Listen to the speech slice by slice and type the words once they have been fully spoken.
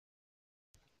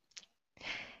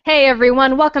Hey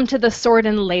everyone, welcome to the Sword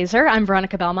and Laser. I'm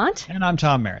Veronica Belmont. And I'm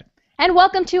Tom Merritt. And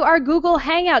welcome to our Google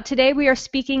Hangout. Today we are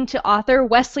speaking to author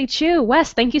Wesley Chu.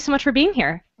 Wes, thank you so much for being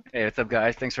here. Hey, what's up,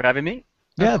 guys? Thanks for having me.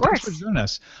 Of Yeah, thanks for course. joining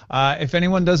us. If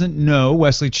anyone doesn't know,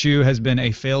 Wesley Chu has been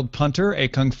a failed punter, a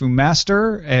kung fu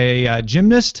master, a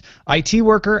gymnast, IT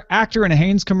worker, actor in a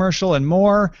Hanes commercial, and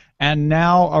more, and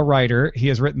now a writer. He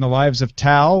has written The Lives of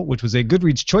Tao, which was a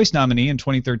Goodreads Choice nominee in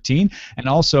 2013, and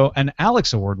also an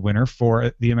Alex Award winner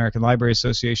for the American Library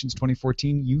Association's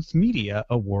 2014 Youth Media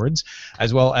Awards,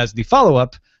 as well as the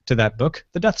follow-up to that book,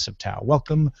 The Deaths of Tao.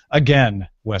 Welcome again,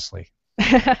 Wesley.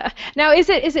 Now, is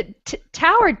it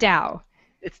Tao or Dao?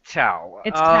 It's Tao.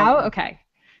 It's Tao? Okay.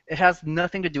 It has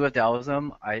nothing to do with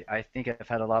Taoism. I think I've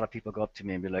had a lot of people go up to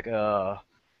me and be like,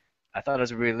 I thought it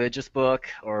was a religious book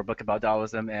or a book about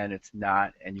Taoism, and it's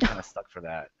not, and you kind of stuck for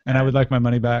that. And I would like my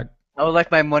money back. I would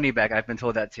like my money back. I've been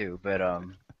told that too, but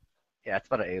yeah, it's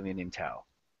about an alien named Tao.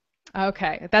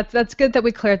 Okay, that's good that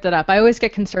we cleared that up. I always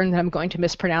get concerned that I'm going to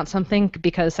mispronounce something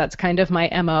because that's kind of my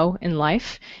MO in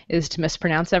life is to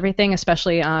mispronounce everything,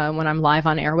 especially when I'm live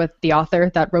on air with the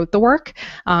author that wrote the work.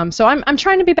 So I'm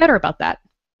trying to be better about that.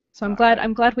 So I'm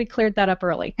glad we cleared that up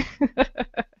early.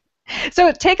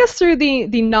 So take us through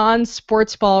the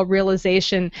non-sports ball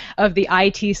realization of the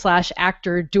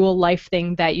IT/actor dual life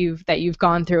thing that you've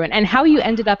gone through and how you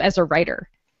ended up as a writer.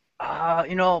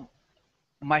 You know,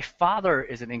 my father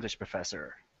is an English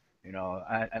professor.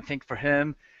 I think for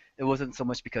him, it wasn't so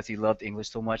much because he loved English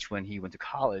so much when he went to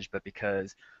college, but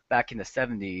because back in the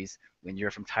 70s, when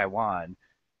you're from Taiwan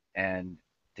and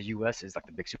the U.S. is like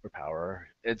the big superpower,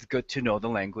 it's good to know the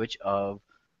language of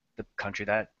the country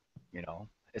that,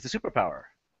 is a superpower.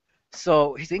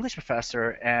 So he's an English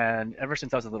professor, and ever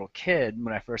since I was a little kid,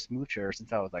 when I first moved here,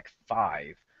 since I was like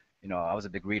 5, I was a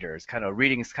big reader. It's kind of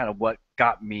reading is kind of what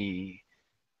got me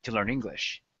to learn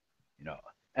English, you know.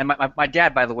 And my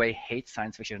dad, by the way, hates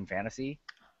science fiction and fantasy.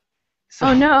 So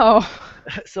Oh no.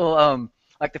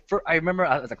 like I remember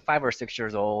I was like 5 or 6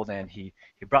 years old, and he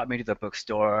brought me to the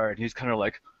bookstore, and he was kind of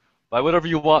like, buy whatever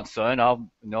you want, son. I'll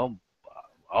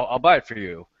buy it for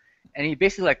you. And he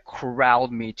basically like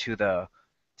corralled me to the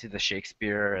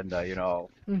Shakespeare and the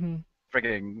Hmm.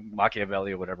 friggin'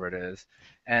 Machiavelli or whatever it is.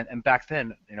 And back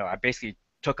then, I basically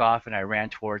took off and I ran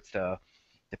towards the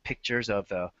pictures of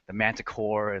the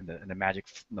manticore and the magic.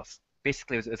 No,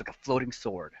 basically, it was like a floating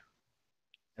sword.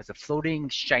 It's a floating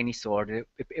shiny sword.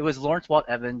 It was Lawrence Walt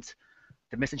Evans'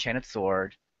 The Misenchanted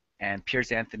Sword and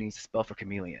Piers Anthony's Spell for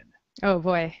Chameleon. Oh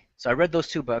boy. So I read those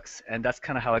two books, and that's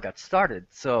kind of how I got started.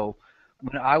 So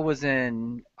when I was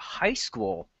in high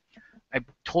school, I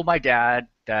told my dad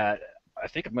that I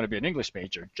think I'm going to be an English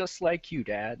major, just like you,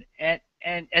 Dad. And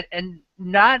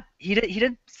not he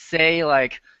didn't say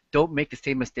like don't make the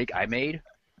same mistake I made,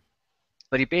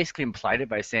 but he basically implied it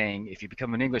by saying if you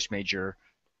become an English major,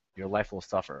 your life will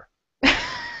suffer.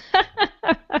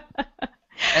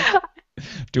 And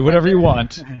Do whatever you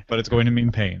want, but it's going to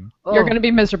mean pain. You're going oh to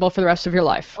be miserable for the rest of your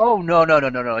life. oh no.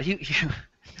 He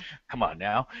come on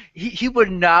now. He would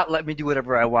not let me do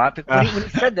whatever I want. But when he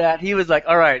said that, he was like,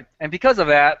 all right, and because of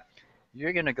that,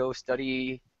 you're gonna go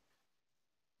study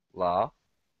law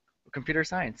or computer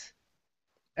science.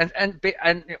 And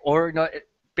or no,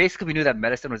 basically we knew that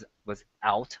medicine was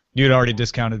out. You'd already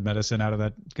discounted medicine out of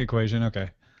that equation. Okay.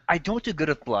 I don't do good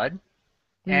with blood,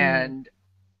 Mm. and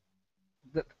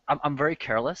I'm very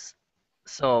careless.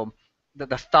 So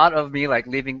the thought of me like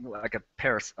leaving like a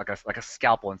pair like a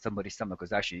scalpel in somebody's stomach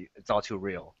was actually it's all too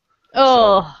real.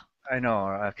 So Oh, I know.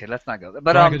 Okay, let's not go there.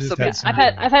 But Veronica so just yeah.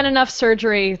 had I've some. had enough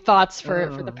surgery thoughts for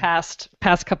the uh,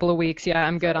 past couple of weeks. Yeah,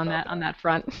 I'm good sorry on about that that.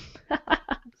 front.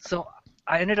 So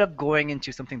I ended up going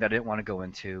into something that I didn't want to go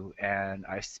into, and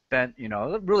I spent,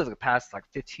 really the past like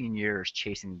 15 years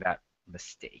chasing that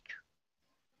mistake.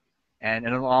 And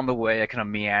along the way, I kind of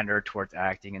meandered towards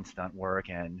acting and stunt work,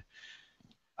 and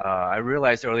I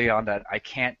realized early on that I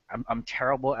can't. I'm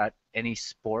terrible at any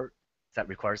sport that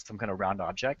requires some kind of round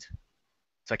object.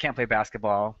 So I can't play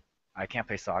basketball. I can't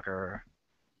play soccer.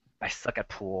 I suck at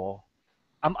pool.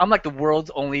 I'm like the world's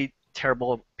only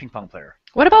terrible ping pong player.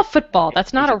 What about football? Asian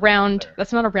ping pong player.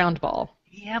 That's not a round ball.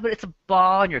 Yeah, but it's a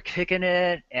ball and you're kicking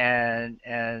it, and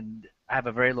I have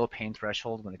a very low pain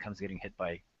threshold when it comes to getting hit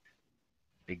by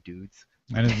big dudes.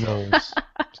 And it So rolls.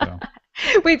 So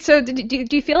Wait, so do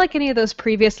you feel like any of those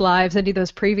previous lives, any of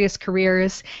those previous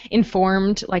careers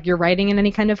informed like your writing in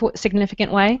any kind of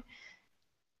significant way?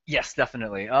 yes,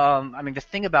 definitely. I mean the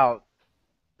thing about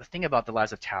the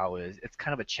Lives of Tao is it's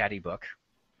kind of a chatty book,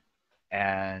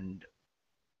 and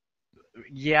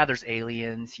yeah, there's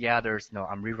aliens. Yeah, there's no.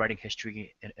 I'm rewriting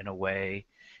history in a way,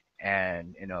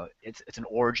 and it's an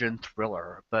origin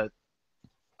thriller, but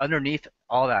underneath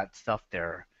all that stuff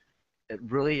there, it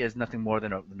really is nothing more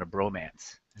than a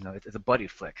bromance. It's a buddy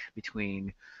flick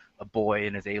between a boy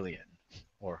and his alien,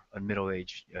 or a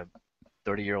middle-aged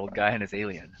 30-year-old guy and his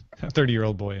alien. A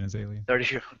 30-year-old boy and his alien.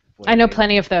 30-year-old boy I and know his alien.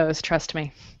 plenty of those, trust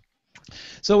me.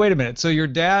 So wait a minute. So your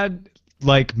dad,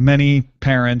 like many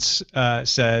parents,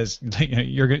 says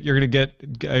you're going to get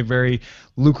a very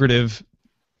lucrative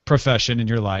profession in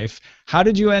your life. How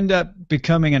did you end up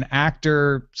becoming an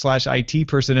actor slash IT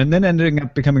person and then ending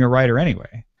up becoming a writer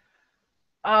anyway?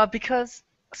 Because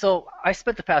so I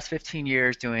spent the past 15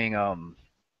 years doing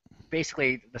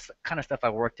basically kind of stuff I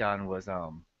worked on was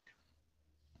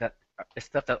that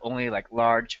stuff that only like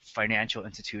large financial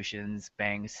institutions,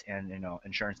 banks, and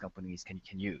insurance companies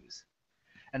can use.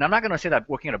 And I'm not gonna say that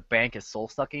working at a bank is soul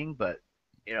sucking, but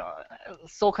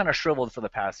soul kind of shriveled for the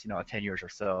past 10 years or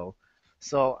so.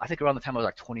 So I think around the time I was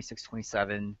like 26,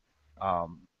 27, I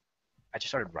just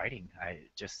started writing. I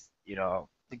just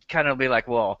kind of be like,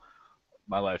 well,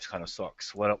 my life kind of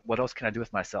sucks. What else can I do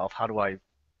with myself? How do I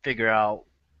figure out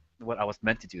what I was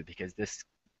meant to do? Because this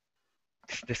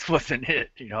wasn't it.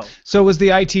 So was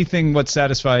the IT thing what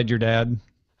satisfied your dad?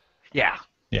 Yeah.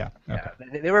 Yeah. Okay.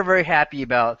 Yeah. They were very happy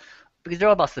because they're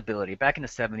all about stability. Back in the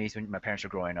 70s when my parents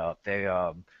were growing up, they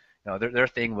their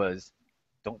thing was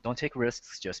don't take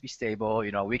risks, just be stable.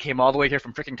 We came all the way here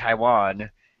from freaking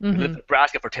Taiwan. We lived in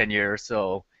Nebraska for 10 years,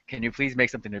 so can you please make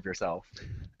something of yourself?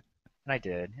 And I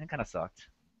did. It kind of sucked.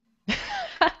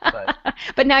 But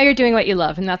But now you're doing what you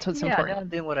love, and that's what's yeah, important. now I'm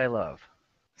doing what I love.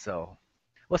 So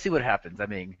we'll see what happens. I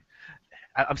mean,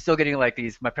 I'm still getting like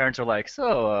these. My parents are like,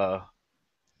 so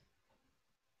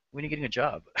when are you getting a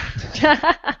job?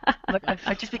 Like,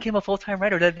 I just became a full-time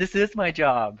writer. This is my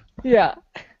job. Yeah.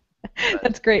 But,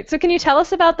 That's great. So can you tell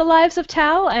us about the lives of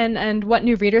Tao and what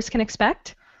new readers can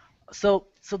expect? so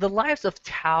The Lives of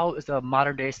Tao is a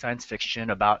modern-day science fiction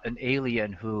about an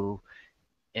alien who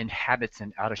inhabits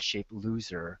an out-of-shape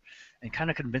loser and kind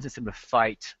of convinces him to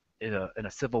fight in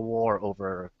a civil war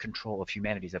over control of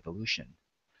humanity's evolution.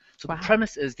 So the Wow.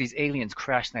 premise is these aliens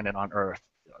crash landed on Earth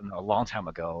a long time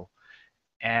ago,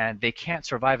 and they can't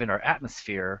survive in our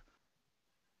atmosphere,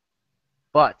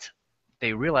 but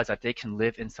they realize that they can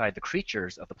live inside the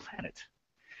creatures of the planet.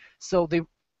 So they've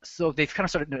kind of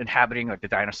started inhabiting like the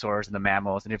dinosaurs and the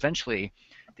mammals, and eventually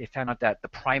they found out that the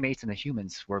primates and the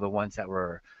humans were the ones that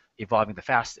were evolving the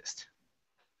fastest.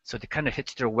 So they kind of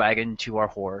hitched their wagon to our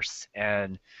horse,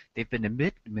 and they've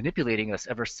been manipulating us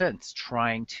ever since,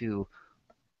 trying to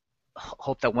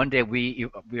hope that one day we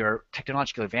are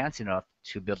technologically advanced enough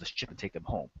to build a ship and take them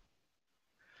home.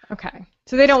 Okay.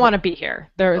 So they don't want to be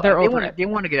here. They're over it. They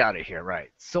want to get out of here, right?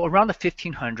 So around the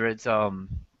 1500s,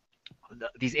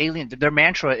 these aliens, their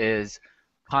mantra is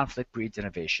conflict breeds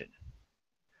innovation.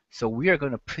 So we are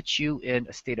going to put you in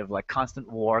a state of like constant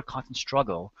war, constant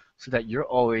struggle, so that you're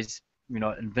always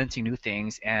inventing new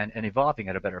things and evolving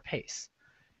at a better pace.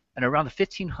 And around the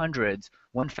 1500s,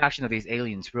 one faction of these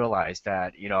aliens realized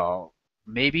that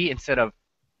maybe instead of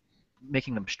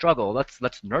making them struggle,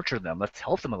 let's nurture them, let's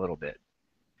help them a little bit.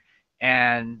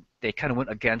 And they kind of went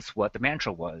against what the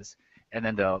mantra was, and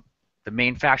then the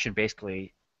main faction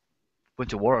basically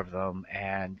went to war with them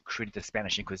and created the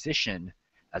Spanish Inquisition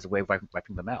as a way of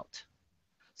wiping them out.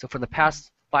 So for the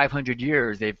past 500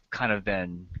 years, they've kind of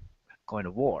been going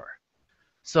to war.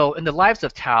 So in the Lives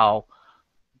of Tao,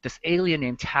 this alien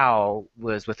named Tao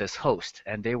was with his host,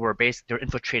 and they're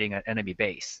infiltrating an enemy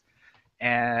base,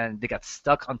 and they got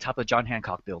stuck on top of the John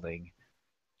Hancock building.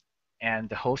 And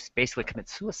the host basically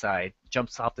commits suicide,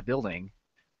 jumps off the building.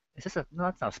 Is this no,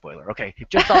 that's not a spoiler. Okay, he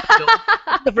jumps off the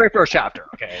building. The very first chapter.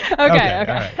 Okay. Okay. All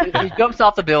right. He jumps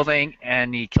off the building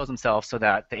and he kills himself so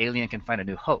that the alien can find a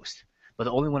new host. But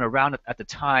the only one around at the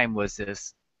time was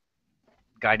this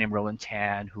guy named Roland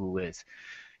Tan, who is,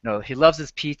 he loves his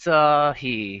pizza.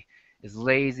 He is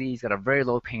lazy. He's got a very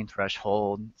low pain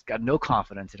threshold. He's got no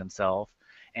confidence in himself,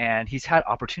 and he's had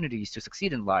opportunities to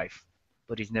succeed in life,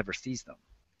 but he's never seized them.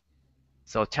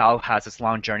 So Tao has this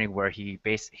long journey where he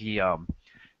has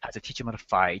to teach him how to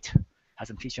fight, has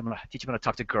him teach him how to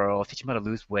talk to girls, teach him how to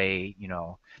lose weight,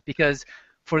 because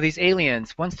for these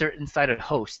aliens, once they're inside a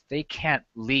host, they can't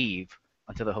leave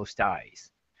until the host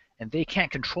dies, and they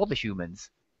can't control the humans.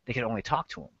 They can only talk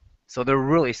to them, so they're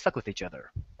really stuck with each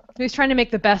other. He's trying to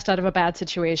make the best out of a bad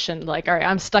situation. Like, all right,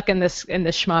 I'm stuck in this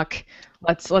schmuck.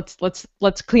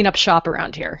 Let's clean up shop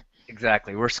around here.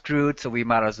 Exactly. We're screwed, so we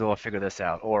might as well figure this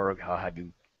out, or I'll have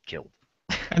you killed.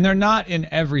 And they're not in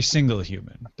every single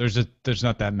human. There's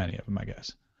not that many of them, I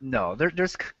guess. No,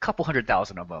 there's a couple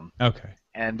 100,000 of them, Okay.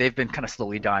 and they've been kind of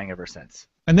slowly dying ever since.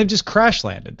 And they've just crash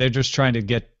landed. They're just trying to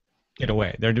get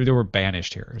away. They were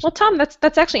banished here. Well, Tom,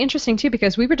 that's actually interesting too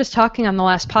because we were just talking on the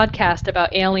last podcast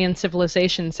about alien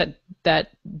civilizations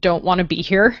that don't want to be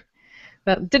here.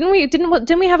 Didn't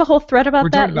we have a whole thread about We're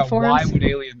that talking in the about forums? why would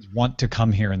aliens want to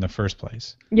come here in the first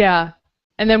place? Yeah.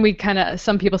 And then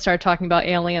some people started talking about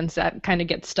aliens that kind of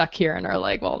get stuck here and are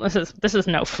like, well, this is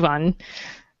no fun.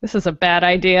 This is a bad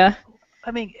idea. I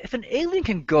mean, if an alien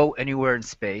can go anywhere in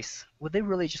space, would they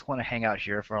really just want to hang out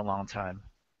here for a long time?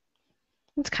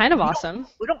 It's kind of We awesome.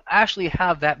 we don't actually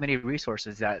have that many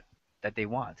resources that they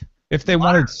want. If they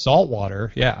Water. wanted salt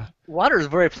water, yeah. Water is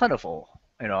very plentiful.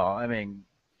 I mean,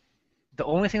 the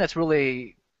only thing that's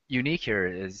really unique here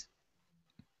is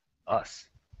us,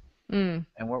 Mm.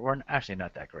 and we're actually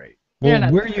not that great. They're Well,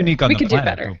 not we're that unique great. on We the could do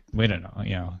planet. better. But we don't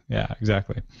know. Yeah,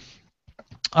 exactly.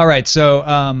 All right,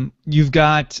 so you've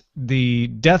got the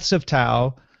Deaths of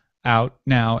Tao out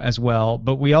now as well,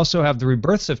 but we also have the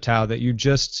Rebirths of Tao that you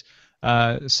just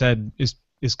said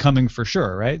is coming for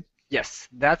sure, right? Yes,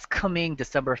 that's coming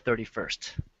December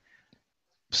 31st.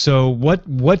 So what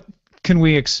can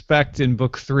we expect in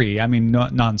book 3? I mean,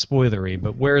 not non-spoilery,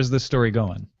 but where is this story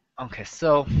going? Okay,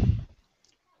 so,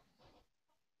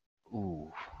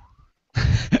 ooh,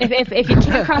 If you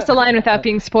can't cross the line without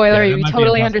being Yeah, spoilery, that we might be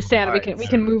totally impossible. understand. All We right, can we so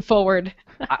can move forward.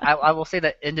 I will say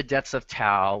that in the Depths of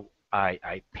Tao,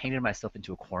 I painted myself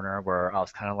into a corner where I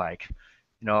was kind of like,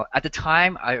 at the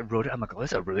time I wrote it, I'm like, oh,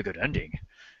 this is a really good ending.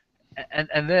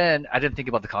 And then I didn't think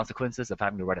about the consequences of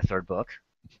having to write a third book.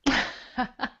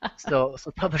 So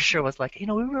the publisher was like, we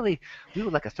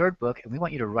would like a third book, and we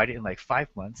want you to write it in like 5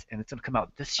 months, and it's gonna come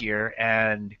out this year,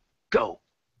 and go.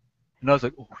 And I was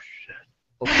like, oh shit.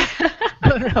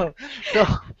 Okay.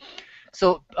 No.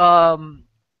 So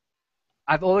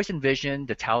I've always envisioned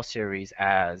the Tao series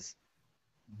as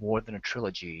more than a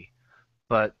trilogy,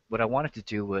 but what I wanted to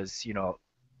do was,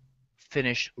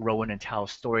 finish Rowan and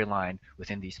Tao's storyline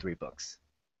within these 3 books.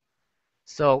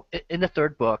 So in the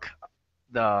third book,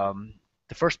 the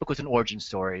first book was an origin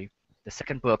story. The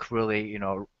second book really,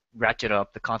 ratchet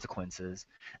up the consequences,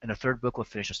 and the third book will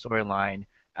finish a storyline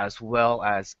as well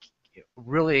as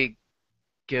really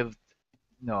give,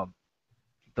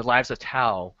 the lives of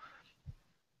Tao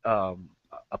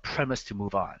a premise to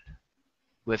move on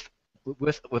with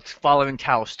following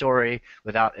Tao's story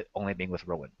without it only being with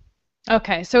Rowan.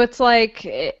 Okay, so it's like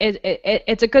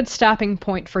it's a good stopping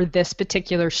point for this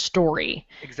particular story,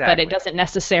 but Exactly. it doesn't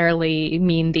necessarily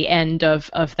mean the end of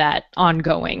that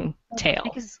ongoing tale.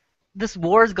 Because this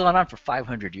war has gone on for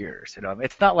 500 years.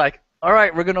 It's not like, all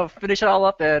right, we're gonna finish it all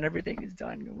up and everything is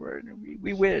done.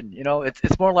 We win.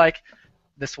 It's more like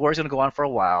this war is gonna go on for a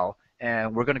while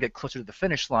and we're gonna get closer to the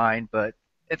finish line, but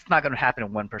it's not gonna happen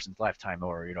in one person's lifetime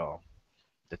or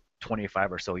the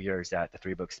 25 or so years that the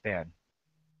 3 books span.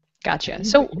 Gotcha.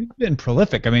 So You've been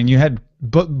prolific. I mean, you had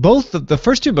both the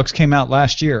first 2 books came out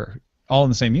last year, all in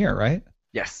the same year, right?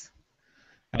 Yes.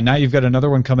 And now you've got another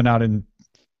one coming out in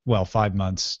 5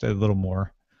 months, a little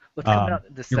more. Well, it's coming out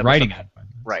this You're December writing sometime. it. in 5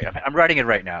 months, Right. yeah. I'm writing it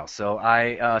right now. So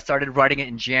I started writing it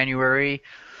in January.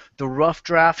 The rough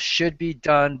draft should be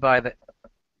done by the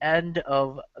end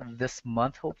of this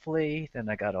month, hopefully. Then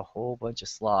I got a whole bunch of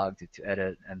slog to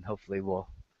edit, and hopefully we'll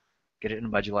get it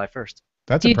in by July 1st.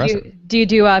 That's do you impressive. do you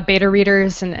do beta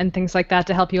readers and things like that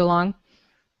to help you along?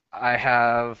 I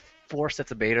have 4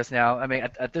 sets of betas now. I mean,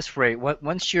 at this rate,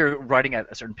 once you're writing at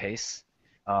a certain pace,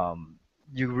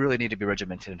 you really need to be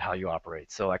regimented in how you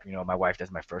operate. So, like, my wife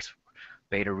does my first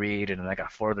beta read, and then I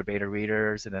got 4 other beta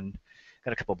readers, and then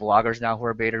got a couple bloggers now who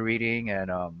are beta reading, and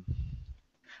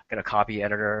got a copy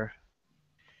editor.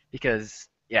 Because,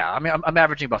 yeah, I mean, I'm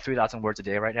averaging about 3,000 words a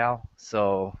day right now,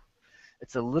 so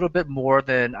it's a little bit more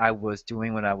than I was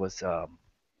doing when I was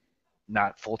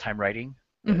not full-time writing.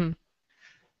 But Hmm.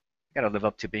 I gotta live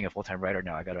up to being a full-time writer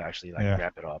now. I gotta actually Yeah.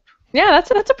 wrap it up. Yeah,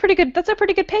 that's a pretty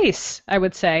good pace, I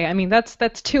would say. I mean, that's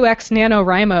 2x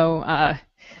NaNoWriMo,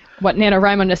 what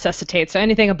NaNoWriMo necessitates. So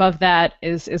anything above that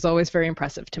is always very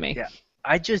impressive to me. Yeah,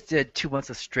 I just did 2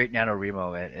 months of straight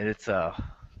NaNoWriMo, and it's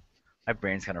my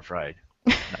brain's kind of fried.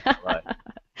 Not gonna lie.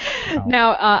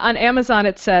 Now, on Amazon,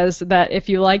 it says that if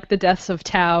you like The Deaths of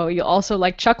Tao, you'll also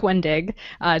like Chuck Wendig,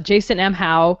 Jason M.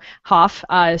 Hoff,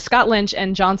 Scott Lynch,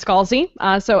 and John Scalzi.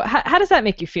 So how does that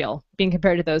make you feel, being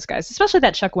compared to those guys, especially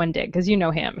that Chuck Wendig, because you know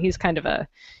him. He's kind of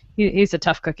he's a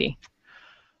tough cookie.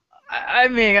 I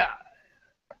mean,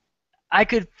 I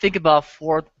could think about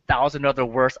 4,000 other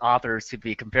worse authors to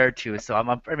be compared to. So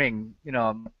I mean,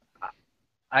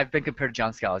 I've been compared to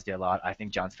John Scalzi a lot. I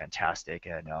think John's fantastic,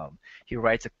 and he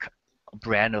writes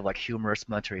brand of like humorous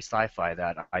military sci-fi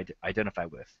that I identify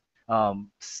with.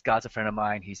 Scott's a friend of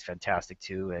mine. He's fantastic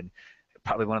too, and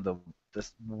probably one of the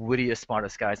wittiest,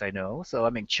 smartest guys I know. So I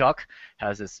mean, Chuck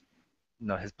has this,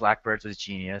 his Blackbirds was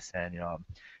genius, and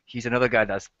he's another guy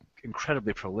that's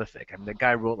incredibly prolific. I mean, the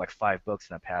guy wrote like 5 books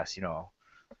in the past,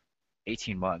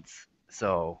 18 months.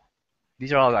 So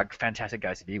these are all like fantastic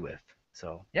guys to be with.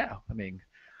 So yeah, I mean,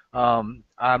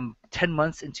 I'm 10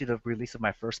 months into the release of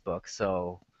my first book,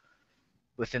 so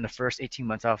within the first 18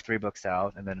 months, I'll have 3 books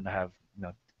out, and then I have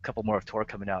a couple more of Tor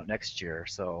coming out next year.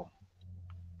 So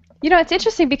It's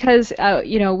interesting because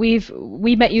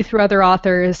we met you through other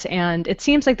authors, and it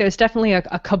seems like there's definitely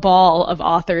a cabal of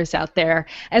authors out there.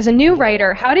 As a new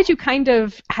writer, how did you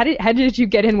how did you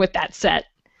get in with that set?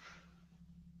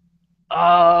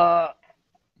 uh,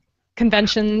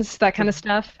 Conventions, that kind of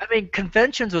stuff. I mean,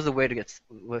 conventions was a way to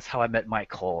was how I met Mike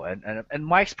Cole, and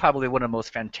Mike's probably one of the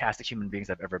most fantastic human beings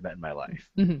I've ever met in my life.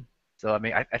 Hmm. So I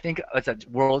mean, I think it's at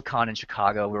Worldcon in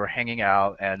Chicago. We were hanging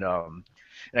out, and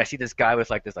I see this guy with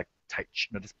like this like tight,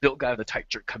 this built guy with a tight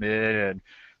shirt come in, and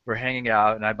we're hanging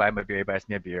out, and I buy him a beer, he buys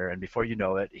me a beer, and before you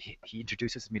know it, he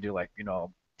introduces me to like 10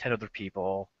 other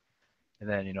people, and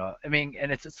then I mean,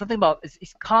 and it's something about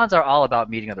cons are all about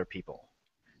meeting other people.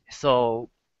 So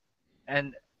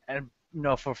and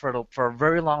for a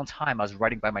very long time I was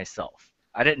writing by myself.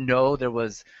 I didn't know there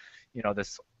was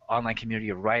this online community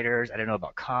of writers. I didn't know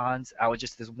about cons. I was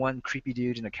just this one creepy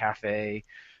dude in a cafe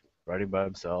writing by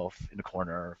himself in the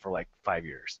corner for like 5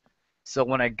 years. So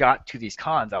when I got to these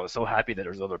cons, I was so happy that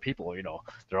there's other people,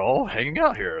 they're all hanging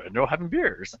out here and they're all having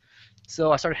beers.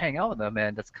 So I started hanging out with them,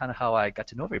 and that's kind of how I got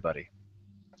to know everybody.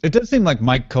 It does seem like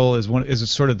Mike Cole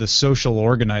is sort of the social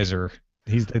organizer.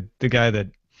 He's the guy that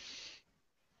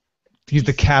he's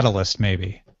the catalyst,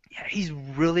 maybe. Yeah, he's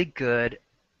really good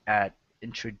at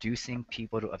introducing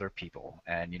people to other people,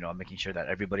 and making sure that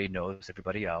everybody knows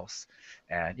everybody else.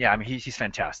 And yeah, I mean, he's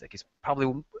fantastic. He's probably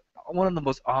one of the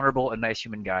most honorable and nice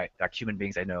human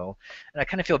beings I know. And I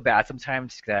kind of feel bad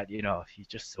sometimes that he's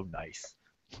just so nice.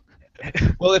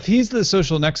 Well, if he's the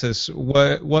social nexus,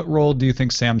 what role do you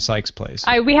think Sam Sykes plays?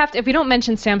 If we don't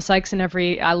mention Sam Sykes in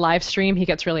every live stream, he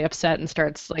gets really upset and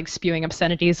starts like spewing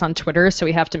obscenities on Twitter. So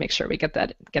we have to make sure we get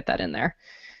that in there.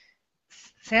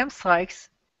 Sam Sykes,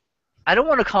 I don't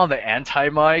want to call him the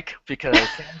anti-Mike because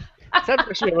Sam's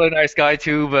actually a really nice guy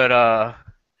too, but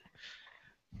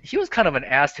he was kind of an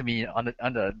ass to me on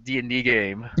the D&D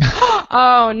game.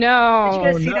 Oh no! Did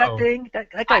you guys see that thing?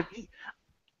 That guy.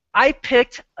 I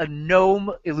picked a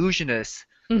gnome illusionist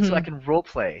so I can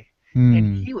roleplay,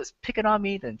 and he was picking on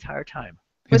me the entire time.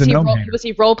 Was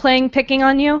he role playing picking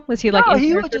on you? Was he like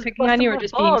he was just picking on you, or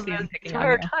just being Sam the picking on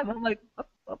entire you? time? I'm like,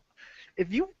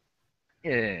 if you,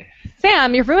 yeah.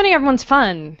 Sam, you're ruining everyone's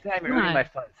fun. Sam, you're ruining my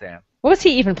fun, Sam. What was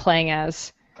he even playing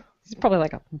as? He's probably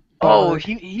like a. Oh,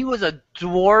 he was a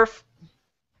dwarf.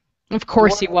 Of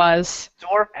course he was.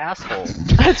 Dwarf asshole.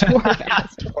 A dwarf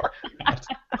asshole.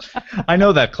 I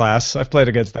know that class. I've played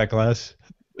against that class.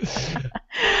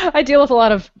 I deal with a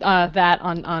lot of that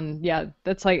on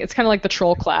that's like it's kind of like the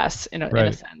troll class in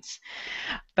a sense.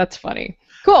 That's funny.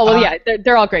 Cool. Well, yeah,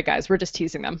 they're all great guys. We're just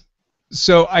teasing them.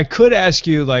 So I could ask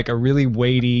you like a really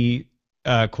weighty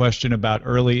question about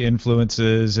early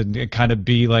influences and kind of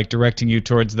be like directing you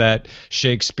towards that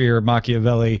Shakespeare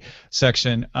Machiavelli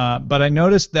section. But I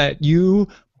noticed that you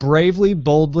bravely,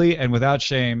 boldly, and without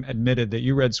shame admitted that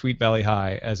you read Sweet Valley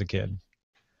High as a kid.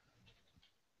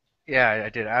 Yeah, I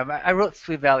did. I wrote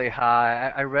Sweet Valley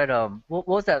High. I read what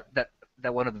was that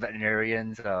one of the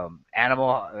veterinarians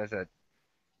animal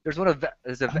there's one of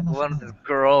this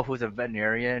girl who's a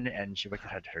veterinarian, and she worked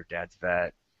at her dad's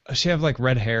vet. Does she have like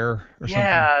red hair or something?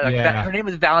 Yeah, her name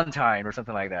was Valentine or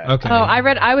something like that. Okay. Oh,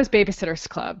 I was Babysitter's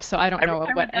Club, so I don't know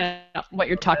what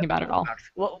you're talking about at all.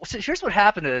 Well, so here's what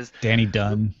happened is Danny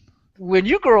Dunn. When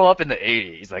you grow up in the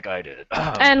 80s, like I did.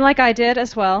 And like I did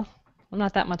as well. I'm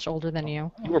not that much older than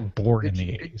you. You were born in the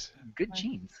 80s. Good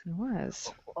genes. I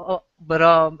was. But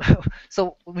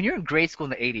so when you're in grade school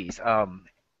in the 80s,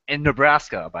 in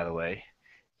Nebraska, by the way,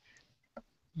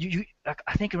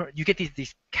 I think you get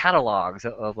these catalogs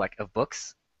of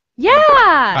books. Yeah,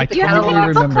 I you have totally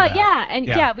remember that. Yeah, and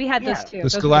we had those too. The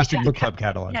Scholastic Book Club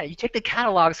catalog. Yeah, you take the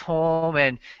catalogs home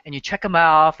and you check them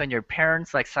off, and your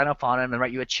parents like sign up on them and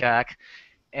write you a check,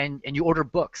 and you order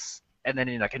books, and then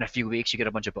in a few weeks you get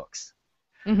a bunch of books.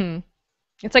 Mm-hmm.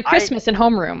 It's like Christmas in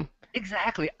homeroom.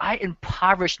 Exactly. I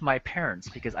impoverished my parents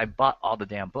because I bought all the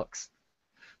damn books.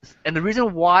 And the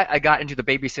reason why I got into the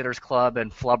Babysitter's Club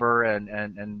and Flubber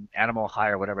and Animal High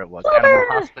or whatever it was, Flubber!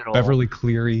 Animal Hospital. Beverly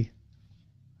Cleary.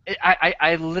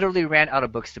 I literally ran out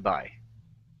of books to buy.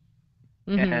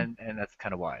 Hmm. and that's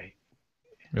kind of why.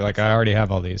 You're like, I So, already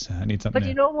have all these. I need something but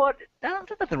you new. know what?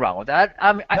 There's nothing wrong with that.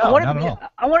 I mean, No, not at all.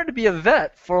 I wanted to be a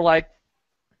vet for like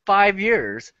 5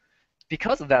 years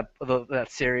because of that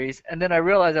series, and then I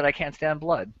realized that I can't stand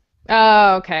blood.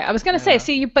 Oh, okay. I was gonna say, Yeah.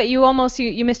 see, but you almost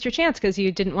you missed your chance because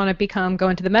you didn't want to go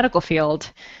into the medical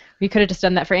field. You could have just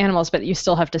done that for animals, but you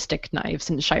still have to stick knives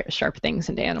and sharp things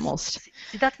into animals.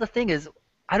 See, that's the thing is,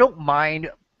 I don't mind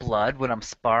blood when I'm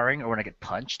sparring or when I get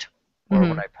punched or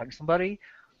when Hmm. I punch somebody,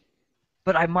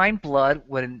 but I mind blood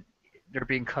when they're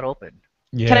being cut open.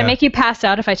 Can I Yeah, make you pass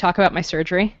out if I talk about my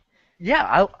surgery?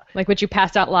 Yeah, Like, would you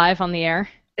pass out live on the air?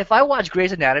 if I watch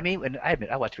Grey's Anatomy, and I admit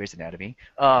I watch Grey's Anatomy,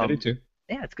 I do too.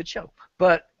 yeah, it's a good show.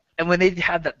 But and when they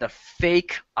have the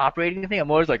fake operating thing, I'm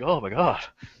always like, oh my god,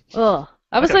 Ugh.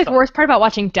 That I was gotta like the stop. worst part about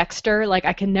watching Dexter. Like,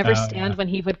 I can never Oh yeah. stand when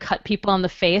he would cut people on the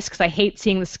face because I hate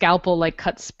seeing the scalpel like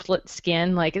cut split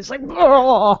skin. Like, it's like,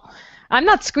 oh. I'm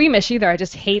not squeamish either. I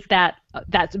just hate that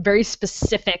very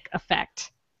specific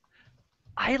effect.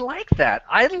 I like that.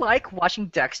 I like watching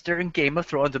Dexter and Game of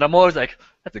Thrones, and I'm always like,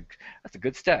 that's a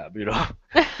good stab, you know.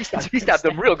 It's a He good stabbed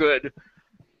them stab. real good.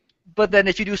 But then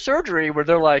if you do surgery where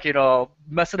they're like,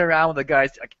 messing around with the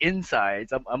guy's like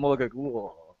insides, I'm always like,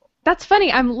 whoa. That's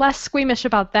funny. I'm less squeamish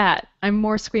about that. I'm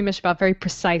more squeamish about very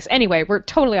precise. Anyway, we're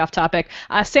totally off topic.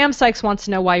 Sam Sykes wants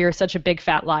to know why you're such a big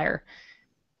fat liar.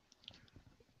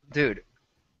 Dude,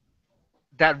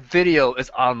 that video is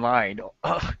online.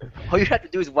 All you have to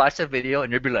do is watch that video,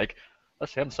 and you'll be like, oh,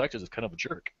 Sam Sykes is kind of a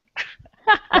jerk.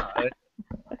 Uh,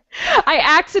 I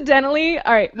accidentally.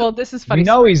 All right. Well, this is We funny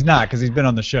know story. he's not because he's been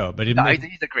on the show, but no,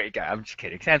 he's a great guy. I'm just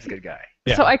kidding. Sam's a good guy.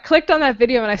 So yeah. I clicked on that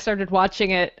video and I started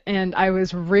watching it, and I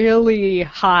was really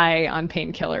high on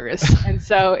painkillers. And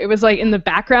so it was like in the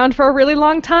background for a really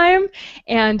long time.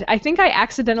 And I think I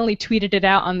accidentally tweeted it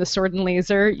out on the Sword and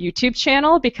Laser YouTube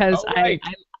channel because Oh right.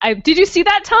 I did you see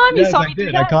that, Tom? You Yes, saw I me do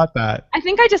did. I that? caught that. I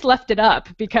think I just left it up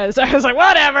because I was like,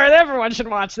 whatever, everyone should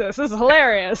watch this. This is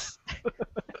hilarious.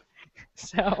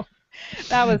 So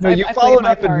that was No, you I played followed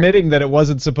my up part. admitting that it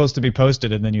wasn't supposed to be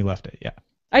posted, and then you left it. Yeah.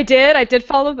 I did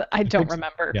follow I don't Fix-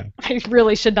 remember. Yeah. I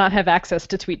really should not have access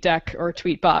to TweetDeck or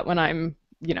TweetBot when I'm,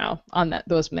 on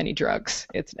those many drugs.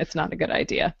 It's not a good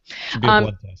idea. Should be a Um,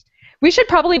 blood test.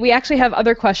 we actually have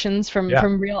other questions from Yeah.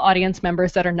 real audience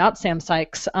members that are not Sam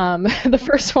Sykes. The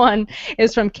first one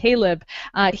is from Caleb.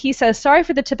 He says, "Sorry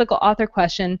for the typical author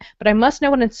question, but I must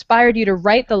know what inspired you to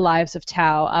write the lives of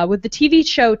Tao. Would the TV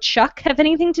show Chuck have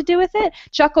anything to do with it?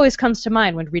 Chuck always comes to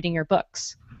mind when reading your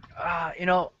books."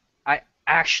 I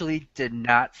actually did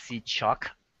not see Chuck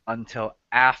until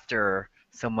after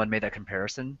someone made that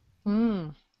comparison.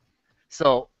 Mm.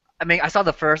 So, I mean, like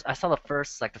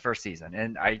the first season,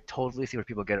 and I totally see where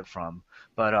people get it from.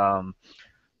 But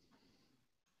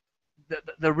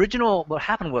the original, what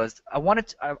happened was,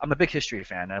 I'm a big history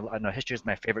fan. I know history is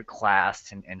my favorite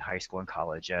class in high school and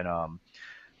college, and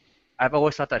I've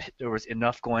always thought that there was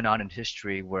enough going on in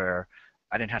history where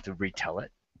I didn't have to retell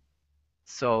it.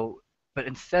 So, but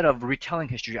instead of retelling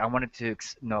history, I wanted to,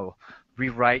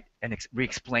 rewrite and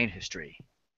re-explain history.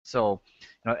 So,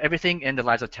 everything in the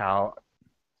lives of Tao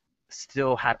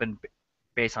still happened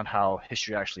based on how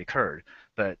history actually occurred,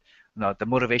 but the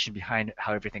motivation behind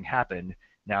how everything happened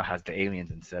now has the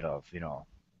aliens instead of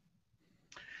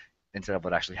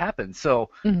what actually happened. So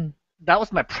Mhm. that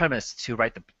was my premise to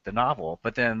write the novel.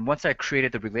 But then once I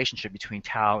created the relationship between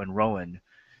Tao and Rowan,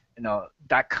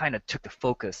 that kind of took the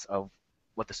focus of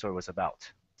what the story was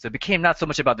about. So it became not so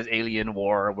much about this alien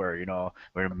war where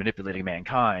we're manipulating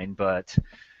mankind, but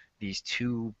these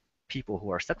two people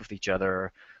who are stuck with each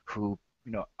other, who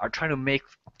are trying to make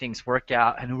things work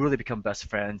out and who really become best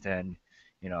friends and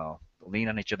lean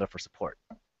on each other for support.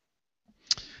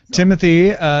 So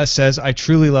Timothy says, I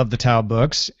truly love the Tao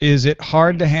books. Is it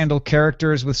hard to handle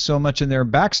characters with so much in their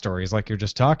backstories, like you're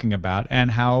just talking about,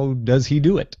 and how does he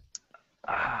do it?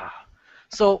 ah,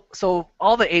 so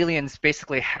all the aliens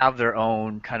basically have their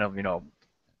own kind of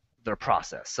their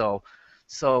process.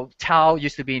 So Tao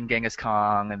used to be in Genghis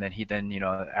Khan, and then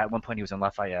at one point he was in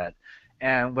Lafayette.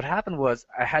 And what happened was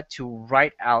I had to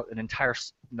write out an entire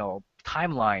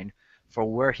timeline for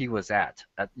where he was at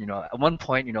one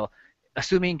point,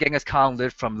 assuming Genghis Khan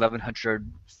lived from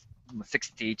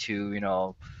 1160 to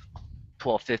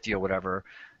 1250 or whatever,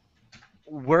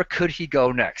 where could he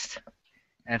go next?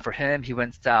 And for him, he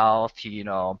went south. He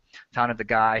founded the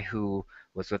guy who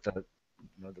was with the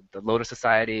Lotus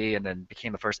Society, and then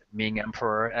became the first Ming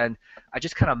Emperor. And I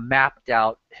just kind of mapped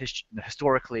out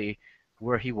historically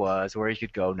where he was, where he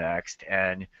could go next,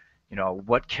 and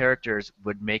what characters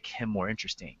would make him more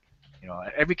interesting.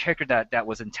 Every character that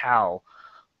was in Tao,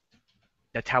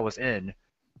 that Tao was in,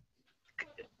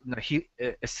 he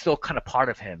is still kind of part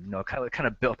of him. Kind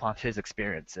of built upon his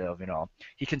experience of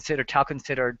Tao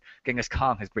considered Genghis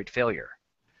Khan his great failure,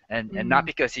 and not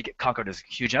because he conquered this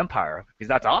huge empire, because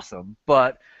that's awesome,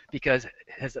 but because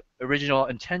his original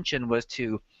intention was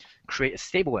to create a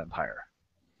stable empire,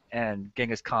 and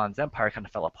Genghis Khan's empire kind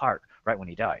of fell apart right when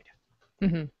he died.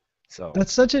 Mm-hmm. So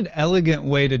that's such an elegant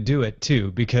way to do it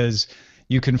too, because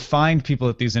you can find people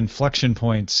at these inflection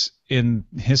points in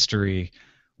history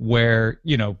where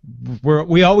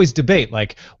we always debate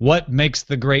like what makes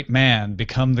the great man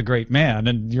become the great man,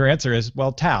 and your answer is,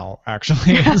 well, Tao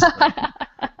actually is.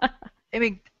 I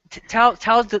mean,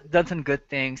 Tao's done some good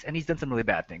things, and he's done some really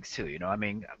bad things too. I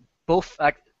mean, both.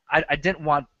 Like, I didn't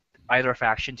want either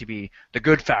faction to be the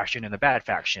good faction and the bad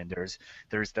faction. There's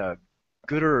the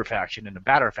gooder faction and the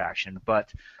badder faction,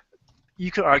 but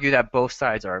you could argue that both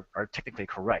sides are technically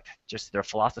correct. Just their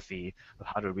philosophy of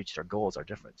how to reach their goals are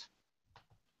different.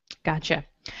 Gotcha.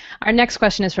 Our next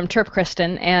question is from Terp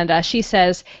Kristen, and she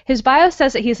says, his bio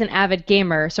says that he's an avid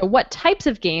gamer, so what types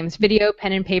of games, video,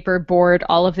 pen and paper, board,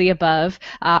 all of the above,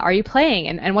 are you playing,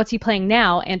 and what's he playing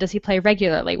now, and does he play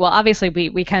regularly? Well, obviously,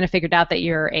 we kind of figured out that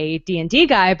you're a D&D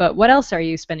guy, but what else are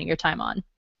you spending your time on?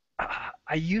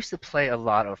 I used to play a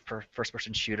lot of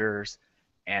first-person shooters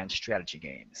and strategy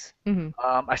games.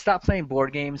 Mm-hmm. I stopped playing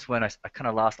board games when I kind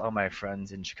of lost all my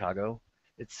friends in Chicago.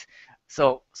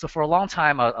 So for a long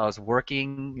time I was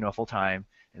working, full time,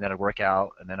 and then I'd work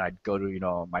out, and then I'd go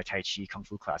to my Tai Chi, Kung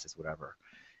Fu classes, whatever.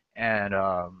 And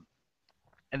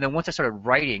then once I started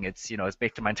writing, it's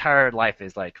basically my entire life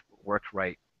is like work,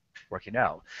 write, working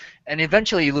out, and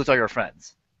eventually you lose all your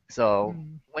friends. So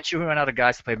once you run out of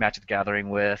guys to play Magic the Gathering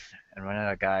with, and run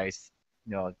out of guys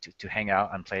to hang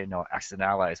out and play Axis and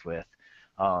Allies with,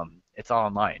 it's all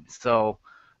online. So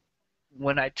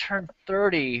when I turned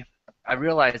 30, I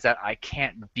realized that I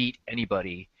can't beat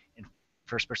anybody in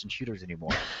first-person shooters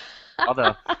anymore.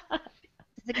 Although,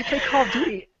 if you play Call of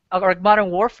Duty or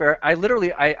Modern Warfare, I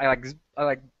literally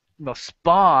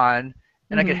spawn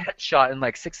and I get headshot in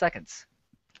like 6 seconds.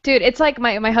 Dude, it's like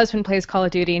my husband plays Call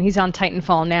of Duty, and he's on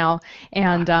Titanfall now,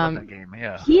 and I love that game,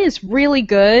 yeah. he is really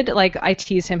good. Like, I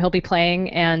tease him, he'll be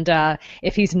playing, and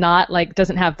if he's not, like,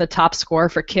 doesn't have the top score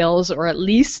for kills or at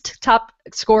least top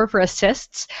score for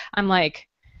assists, I'm like,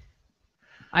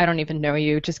 I don't even know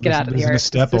you. Just get out of here. This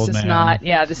is not.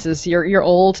 Yeah, this is you're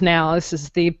old now. This is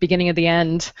the beginning of the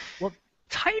end. Well,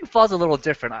 Titanfall's a little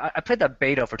different. I played that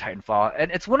beta for Titanfall, and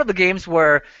it's one of the games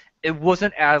where it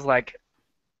wasn't as like,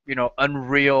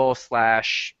 Unreal /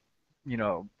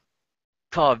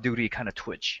 Call of Duty kind of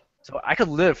twitch. So I could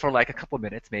live for like a couple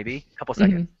minutes, maybe a couple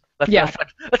seconds. Let's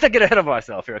not get ahead of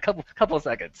myself here. A couple of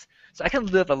seconds. So I can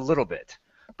live a little bit.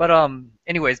 But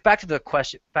anyways, back to the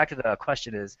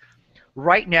question is,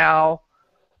 right now,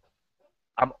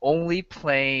 I'm only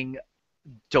playing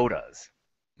Dotas.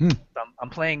 I'm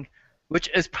playing, which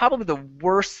is probably the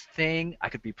worst thing I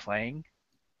could be playing.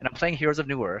 And I'm playing Heroes of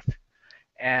New Earth,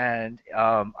 and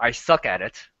I suck at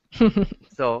it.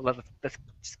 So let's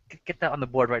just get that on the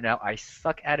board right now. I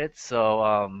suck at it.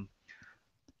 So,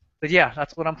 but yeah,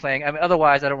 that's what I'm playing. I mean,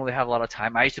 otherwise, I don't really have a lot of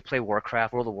time. I used to play World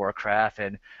of Warcraft,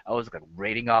 and I was like a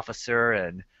raiding officer.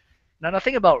 And now the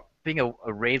thing about being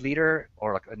a raid leader,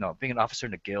 or being an officer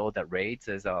in a guild that raids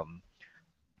is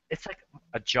it's like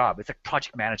a job. It's like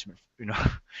project management.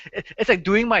 It's like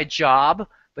doing my job,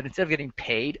 but instead of getting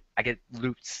paid, I get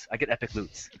loots. I get epic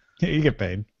loots. Yeah, you get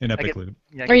paid in epic loot.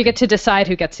 Yeah, or you get to decide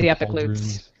who gets the epic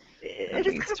loots.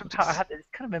 It's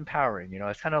kind of empowering.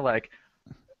 It's kind of like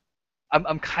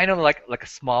I'm kind of like a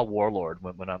small warlord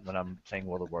when I'm playing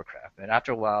World of Warcraft. And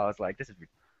after a while, I was like, this is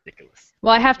ridiculous.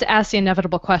 Well, I have to ask the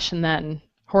inevitable question then.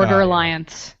 Horde or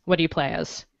Alliance? What do you play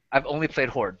as? I've only played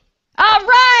Horde. All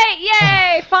right!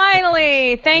 Yay!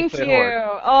 Finally! Thank you.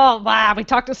 Horde. Oh, wow. We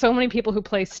talked to so many people who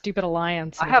play stupid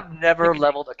Alliance. I have never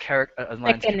leveled a character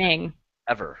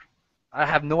ever. I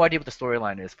have no idea what the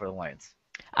storyline is for Alliance.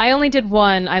 I only did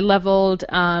one. I leveled.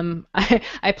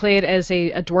 I played as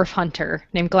a dwarf hunter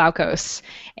named Glaukos,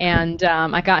 and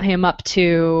I got him up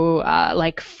to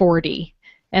like 40,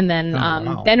 and then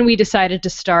then we decided to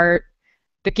start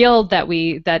the guild that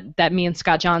me and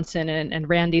Scott Johnson and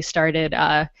Randy started,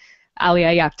 Alia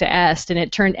Yakta Est, and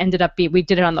it ended up we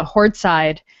did it on the Horde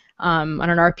side on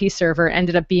an RP server.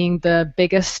 Ended up being the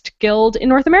biggest guild in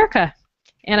North America,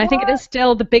 and I think it is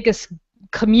still the biggest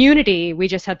community. We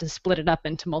just had to split it up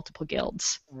into multiple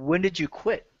guilds. When did you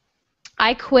quit?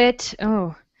 I quit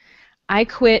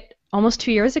almost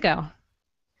 2 years ago.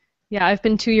 Yeah, I've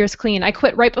been 2 years clean. I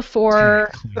quit right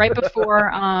before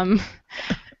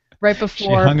she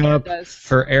hung up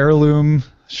her heirloom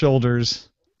shoulders.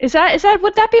 Is that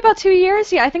would that be about 2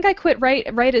 years? Yeah, I think I quit right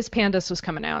as Pandas was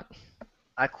coming out.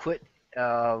 I quit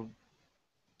uh,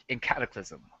 in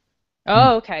Cataclysm. Hmm.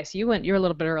 Oh, okay. So you were a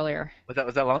little bit earlier. Was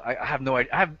that long? I have no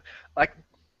idea. I have like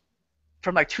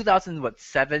from like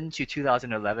 2007 to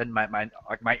 2011,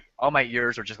 my all my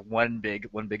years are just one big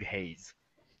haze.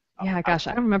 Yeah, I, gosh,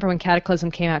 I don't remember when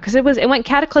Cataclysm came out because it went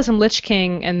Cataclysm, Lich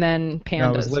King, and then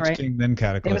No, it was Pandas, Lich right? King, then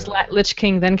It was Cataclysm, Lich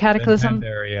King, then then Cataclysm.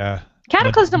 Pandaria.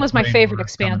 Cataclysm Legends was of my favorite Draenor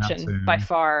is coming out expansion by soon.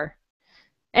 far.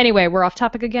 Anyway, we're off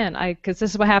topic again. Because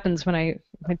this is what happens when I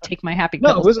take my happy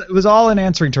No, it pills. was all in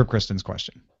answering Turk Kristen's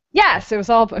question. Yes, it was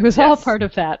all yes, part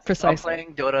of that so I'm precisely.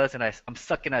 playing Dotas and I'm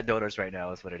sucking at Dotas right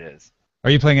now. Is what it is. Are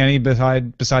you playing any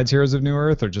besides Heroes of New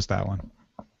Earth or just that one?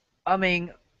 I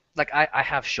mean, like I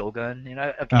have Shogun.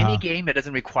 Like any Uh-huh. game that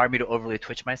doesn't require me to overly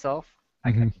twitch myself,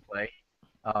 I Hmm. can play.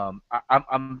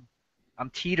 I'm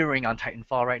teetering on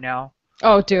Titanfall right now.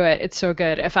 Oh, do it. It's so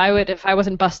good. If I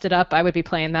wasn't busted up, I would be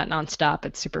playing that nonstop.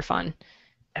 It's super fun.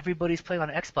 Everybody's playing on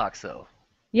Xbox though.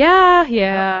 Yeah, I don't, I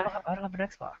yeah. don't have, I don't have an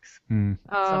Xbox, Mm.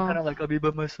 so I'm kind Oh, of like I'll be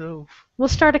by myself. we'll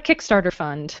start a Kickstarter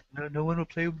fund. No one will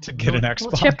play. To get No an one.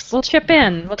 We'll chip Xbox. we'll chip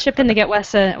in. We'll chip in to get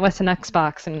Wes an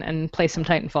Xbox and play some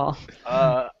Titanfall.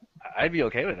 Uh, I'd be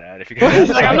okay with that if you Yeah, guys He's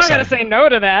like, I'm I'm not gonna excited. say no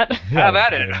to that. Yeah, have at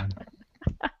that'd it. be fun.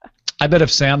 I bet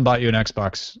if Sam bought you an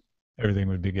Xbox, everything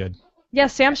would be good. Yeah,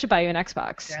 Sam should buy you an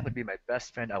Xbox. Sam would be my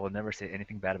best friend. I will never say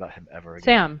anything bad about him ever again.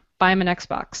 Sam, buy him an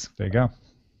Xbox. There you go.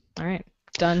 All right,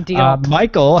 done deal.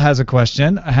 Michael has a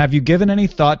question. Have you given any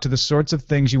thought to the sorts of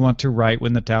things you want to write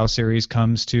when the Tau series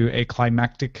comes to a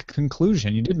climactic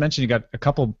conclusion? You did mention you got a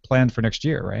couple planned for next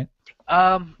year, right?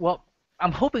 Well,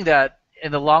 I'm hoping that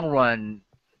in the long run,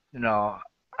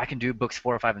 I can do books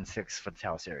 4, 5, and 6 for the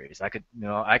Tau series. I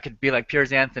could be like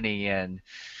Piers Anthony and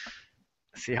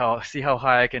see how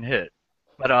high I can hit.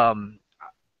 But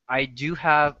I do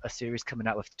have a series coming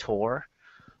out with Tor.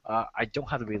 I don't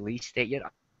have the release date yet.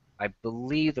 I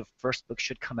believe the first book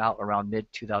should come out around mid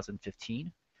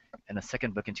 2015, and the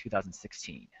second book in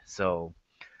 2016. So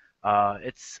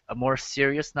it's a more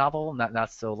serious novel,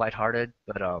 not so lighthearted,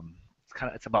 but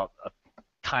it's about a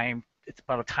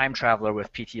time traveler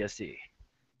with PTSD.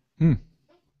 Hmm.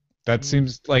 That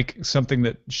seems like something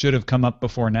that should have come up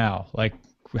before now. Like,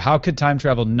 how could time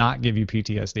travel not give you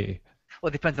PTSD? Well,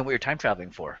 it depends on what you're time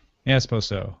traveling for. Yeah, I suppose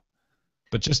so.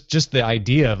 But just the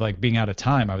idea of like being out of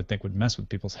time, I would think would mess with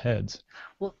people's heads.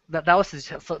 Well, that was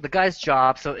so the guy's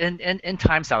job. So in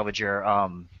Time Salvager,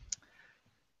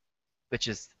 which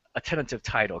is a tentative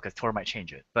title because Tor might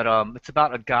change it, but it's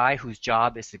about a guy whose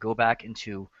job is to go back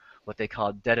into what they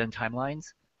call dead-end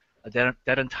timelines. A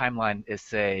dead-end timeline is,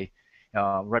 say,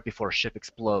 right before a ship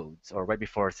explodes, or right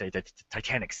before, say, the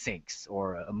Titanic sinks,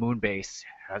 or a moon base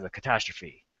has a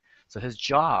catastrophe. So his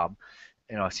job,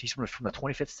 he's from the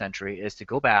 25th century, is to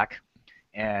go back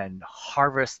and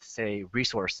harvest, say,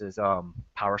 resources,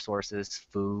 power sources,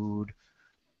 food,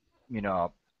 you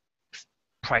know,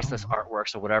 priceless Oh,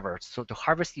 artworks or whatever. So to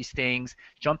harvest these things,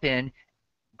 jump in,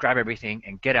 grab everything,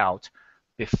 and get out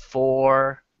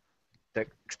before the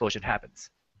explosion happens.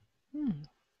 Hmm.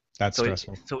 that's So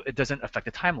stressful. it doesn't affect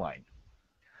the timeline.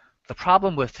 The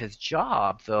problem with his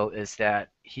job, though, is that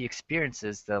he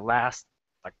experiences the last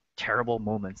like terrible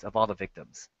moments of all the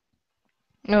victims,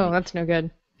 and Oh, that's no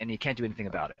good. he can't do anything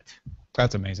about it.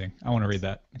 That's amazing. I want to read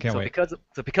that. I can't So wait.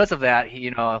 because of that,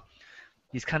 he's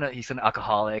an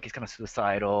alcoholic. He's kind of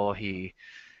suicidal. He's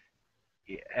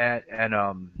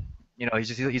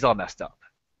all messed up.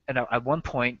 And at one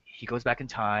point, he goes back in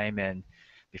time, and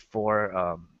before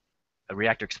a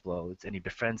reactor explodes, and he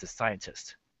befriends a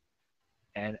scientist.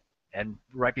 And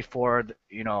right before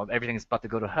everything is about to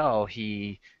go to hell,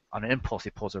 on an impulse, he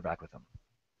pulls her back with him,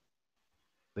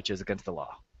 which is against the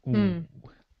law. Hmm. Ooh,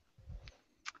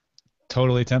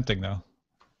 totally tempting though.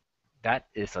 That's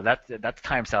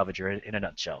Time Salvager in a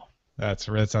nutshell. That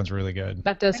sounds really good.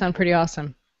 That does sound pretty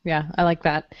awesome. Yeah, I like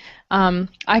that.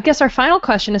 I guess our final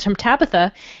question is from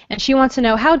Tabitha, and she wants to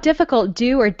know how difficult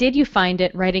or did you find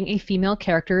it writing a female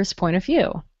character's point of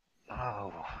view?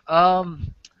 Oh,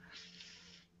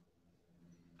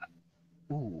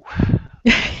 ooh.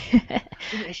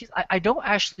 I don't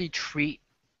actually treat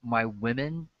my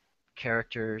women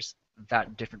characters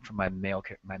that different from my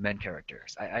men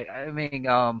characters. I mean,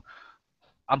 I'm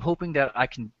hoping that I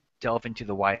can delve into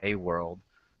the YA world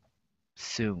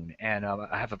soon, and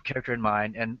I have a character in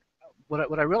mind. And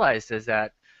what I realized is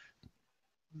that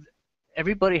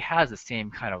everybody has the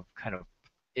same kind of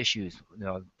issues.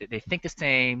 They think the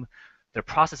same, their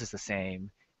process is the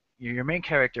same. Your main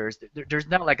characters, there's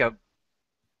not like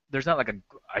there's not like a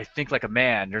I think like a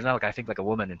man. There's not like I think like a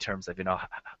woman in terms of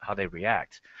how they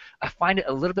react. I find it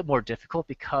a little bit more difficult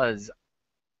because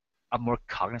I'm more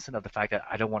cognizant of the fact that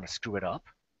I don't want to screw it up.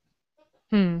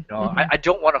 Hmm. Hmm. I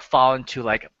don't want to fall into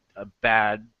like a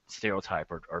bad stereotype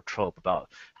or trope about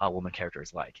how a woman character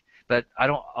is like. But I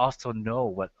don't also know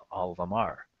what all of them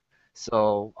are.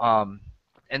 So,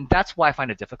 and that's why I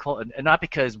find it difficult, and not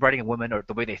because writing a woman or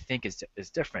the way they think is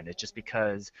different. It's just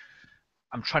because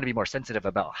I'm trying to be more sensitive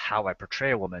about how I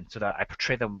portray a woman, so that I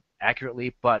portray them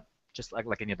accurately, but just like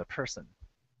any other person.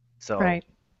 So, Right.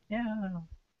 yeah,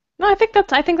 No, I think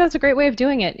that's a great way of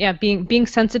doing it. Yeah, being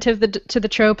sensitive to the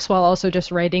tropes while also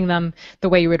just writing them the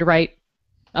way you would write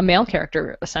a male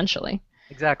character, essentially.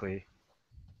 exactly.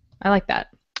 I like that.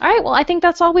 All right, well, I think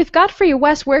that's all we've got for you,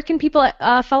 Wes. Where can people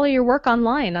follow your work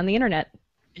online on the internet?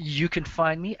 You can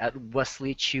find me at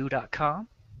wesleychu.com,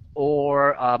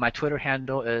 or my Twitter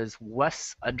handle is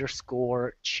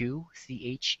Wes_Chu,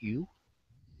 CHU.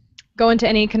 Go into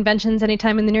any conventions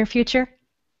anytime in the near future?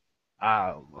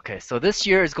 Okay, so this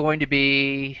year is going to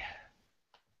be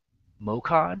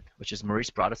MoCon, which is Maurice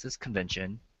Broaddus's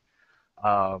convention,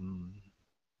 um,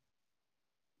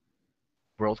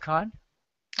 Worldcon.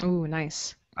 Ooh,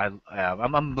 nice. I'm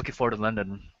looking forward to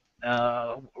London.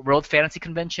 World Fantasy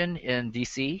Convention in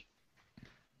DC,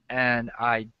 and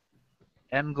I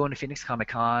am going to Phoenix Comic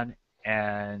Con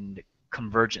and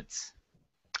Convergence.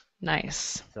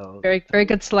 Nice. So Very, very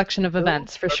good selection of those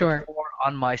events for are the sure. four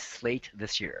on my slate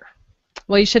this year.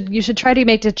 Well, you should try to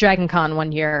make it to Dragon Con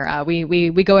one year.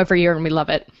 We go every year and we love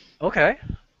it. Okay.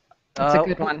 It's a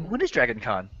good one. When is Dragon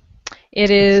Con?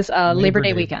 It is Labor Labor Day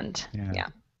Day. weekend. Yeah. Yeah,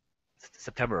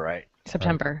 September, right?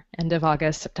 September, end of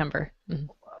August, September. Mhm.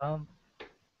 Um,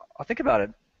 I'll think about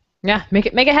it. Yeah, make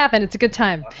it happen. It's a good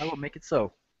time. I will make it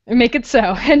so. Make it so.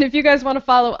 And if you guys want to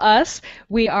follow us,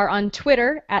 we are on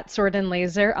Twitter at Sword and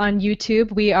Laser. On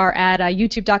YouTube, we are at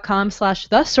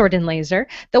youtube.com/The Sword and Laser.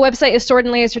 The website is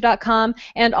swordandlaser.com,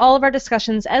 and all of our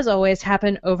discussions, as always,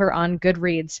 happen over on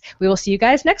Goodreads. We will see you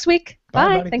guys next week. Bye,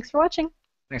 Bye. buddy. Thanks for watching.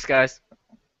 Thanks, guys.